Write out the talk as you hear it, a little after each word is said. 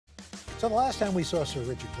So the last time we saw Sir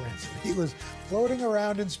Richard Branson, he was floating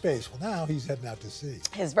around in space. Well, now he's heading out to sea.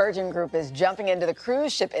 His Virgin Group is jumping into the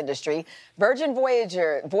cruise ship industry. Virgin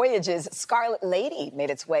Voyages' Scarlet Lady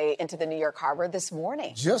made its way into the New York harbor this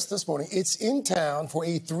morning. Just this morning. It's in town for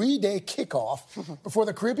a 3-day kickoff before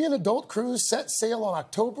the Caribbean adult cruise sets sail on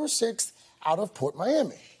October 6th out of Port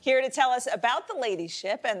Miami. Here to tell us about the Lady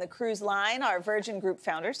Ship and the cruise line are Virgin Group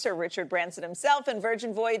founder Sir Richard Branson himself and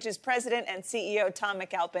Virgin Voyages president and CEO Tom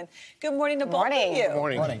McAlpin. Good morning to both of you. Good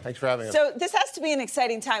morning. Thanks for having us. So this has to be an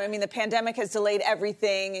exciting time. I mean, the pandemic has delayed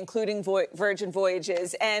everything, including Virgin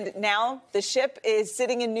Voyages. And now the ship is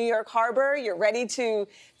sitting in New York Harbor. You're ready to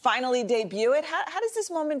finally debut it. How does this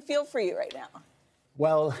moment feel for you right now?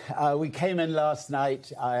 Well, we came in last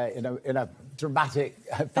night in a dramatic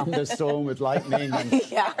thunderstorm with lightning and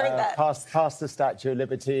Yeah, I heard that. past the Statue of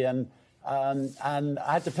Liberty, and I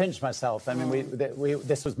had to pinch myself. I mean,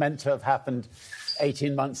 this was meant to have happened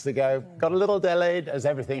 18 months ago. Got a little delayed, as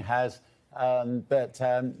everything has, but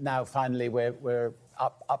now finally we're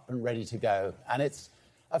up and ready to go, and it's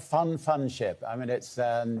a fun ship. I mean, it's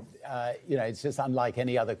it's just unlike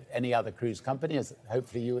any other cruise company, as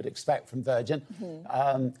hopefully you would expect from Virgin.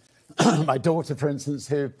 My daughter, for instance,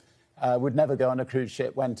 who would never go on a cruise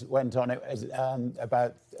ship, went on it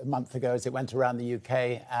about a month ago as it went around the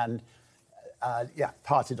UK, and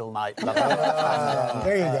partied all night.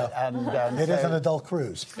 There you go. And it is an adult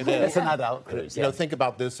cruise. It is. It's an adult cruise. You know, think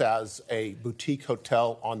about this as a boutique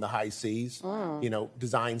hotel on the high seas,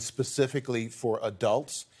 designed specifically for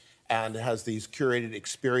adults, and it has these curated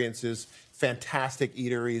experiences, fantastic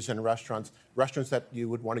eateries and restaurants that you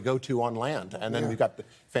would want to go to on land. And then we've got the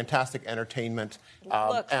fantastic entertainment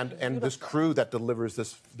and this crew that delivers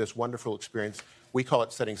this wonderful experience. We call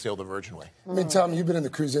it setting sail the Virgin way. I mean, Tom, you've been in the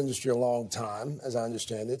cruise industry a long time, as I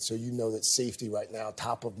understand it, so you know that safety right now,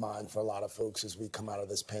 top of mind for a lot of folks as we come out of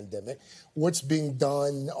this pandemic. What's being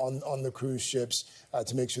done on the cruise ships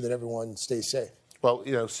to make sure that everyone stays safe? Well,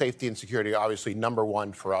 you know, safety and security are obviously number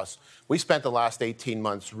one for us. We spent the last 18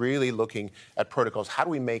 months really looking at protocols. How do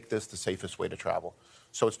we make this the safest way to travel?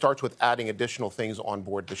 So it starts with adding additional things on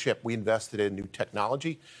board the ship. We invested in new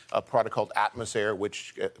technology, a product called Atmosair,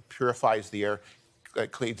 which purifies the air,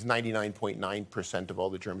 cleans 99.9% of all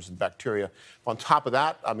the germs and bacteria. On top of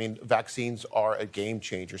that, I mean, vaccines are a game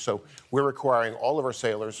changer. So we're requiring all of our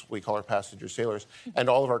sailors, we call our passenger sailors, and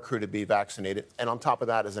all of our crew to be vaccinated. And on top of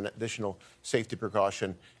that, as an additional safety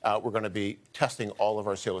precaution, we're going to be testing all of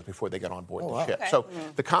our sailors before they get on board the ship. Okay. So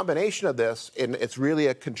the combination of this, and it's really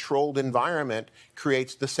a controlled environment,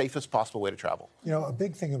 creates the safest possible way to travel. You know, a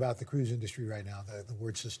big thing about the cruise industry right now, the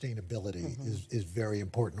word sustainability is very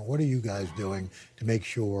important. What are you guys doing to make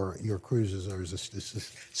sure your cruises are as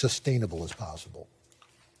sustainable as possible?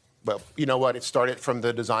 Well, you know what? It started from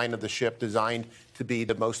the design of the ship, designed to be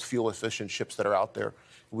the most fuel-efficient ships that are out there.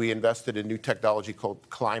 We invested in new technology called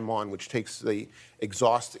Climb On, which takes the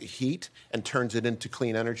exhaust heat and turns it into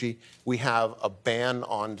clean energy. We have a ban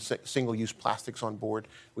on single-use plastics on board.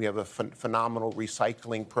 We have a phenomenal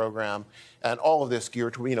recycling program. And all of this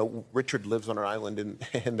geared to, you know, Richard lives on an island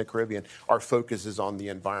in the Caribbean. Our focus is on the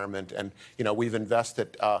environment. And, you know, we've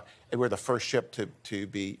invested, we're the first ship to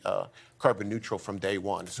be carbon neutral from day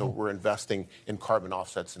one. So we're investing in carbon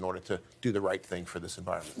offsets in order to do the right thing for this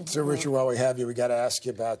environment. So, Richard, while we have you, we got to ask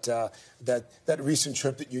you about that recent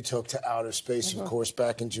trip that you took to outer space, of course,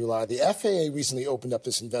 back in July. The FAA recently opened up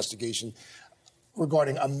this investigation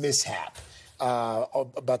regarding a mishap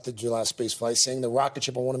about the July space flight, saying the rocket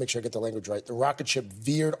ship, I want to make sure I get the language right, the rocket ship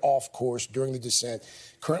veered off course during the descent,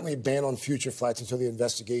 currently banned on future flights until the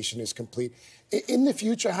investigation is complete. In the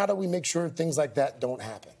future, how do we make sure things like that don't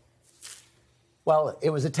happen? Well, it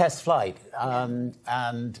was a test flight,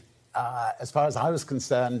 and as far as I was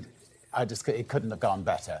concerned, it couldn't have gone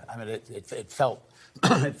better. I mean, it felt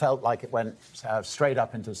it felt like it went straight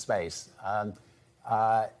up into space.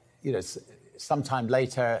 Sometime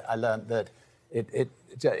later, I learned that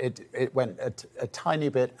it went a tiny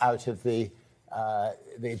bit out of the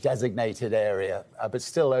designated area, but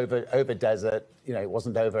still over desert. You know, it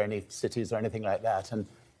wasn't over any cities or anything like that, and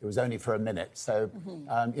it was only for a minute. So,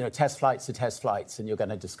 test flights are test flights, and you're going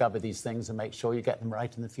to discover these things and make sure you get them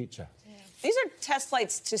right in the future. These are test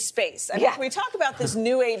flights to space. I mean, we talk about this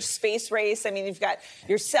new age space race. I mean, you've got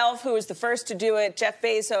yourself, who was the first to do it, Jeff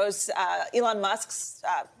Bezos, Elon Musk's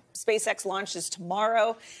SpaceX launches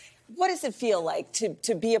tomorrow. What does it feel like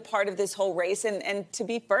to be a part of this whole race and to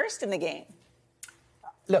be first in the game?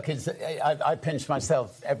 Look, I pinch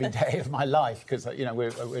myself every day of my life because, you know,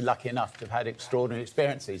 we're lucky enough to have had extraordinary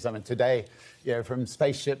experiences. I mean, today, you know, from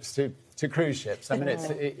spaceships to cruise ships. I mean,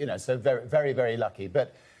 it's, so very, very, very lucky.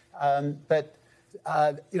 But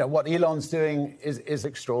you know, what Elon's doing is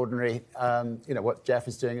extraordinary. You know, what Jeff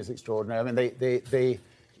is doing is extraordinary. I mean,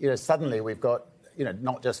 you know, suddenly we've got, you know,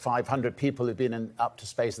 not just 500 people who've been up to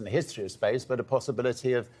space in the history of space, but a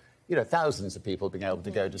possibility of, you know, thousands of people being able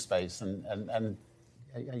to go to space. And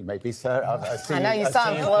you may be, sir. I know you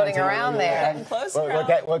saw him floating around there.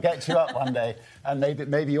 We'll get you up one day, and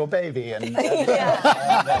maybe your baby, and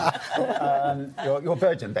your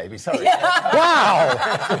virgin baby. Sorry.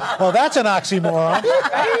 Wow. Well, that's an oxymoron.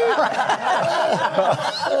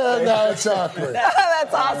 No, it's awkward.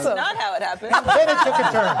 That's awesome. Not how it happened. Then it took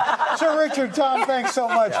a turn. Sir Richard, Tom, thanks so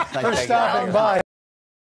much for stopping by.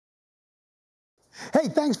 Hey,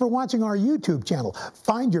 thanks for watching our YouTube channel.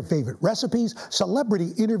 Find your favorite recipes,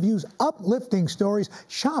 celebrity interviews, uplifting stories,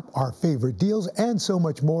 shop our favorite deals, and so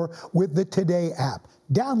much more with the Today app.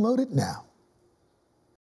 Download it now.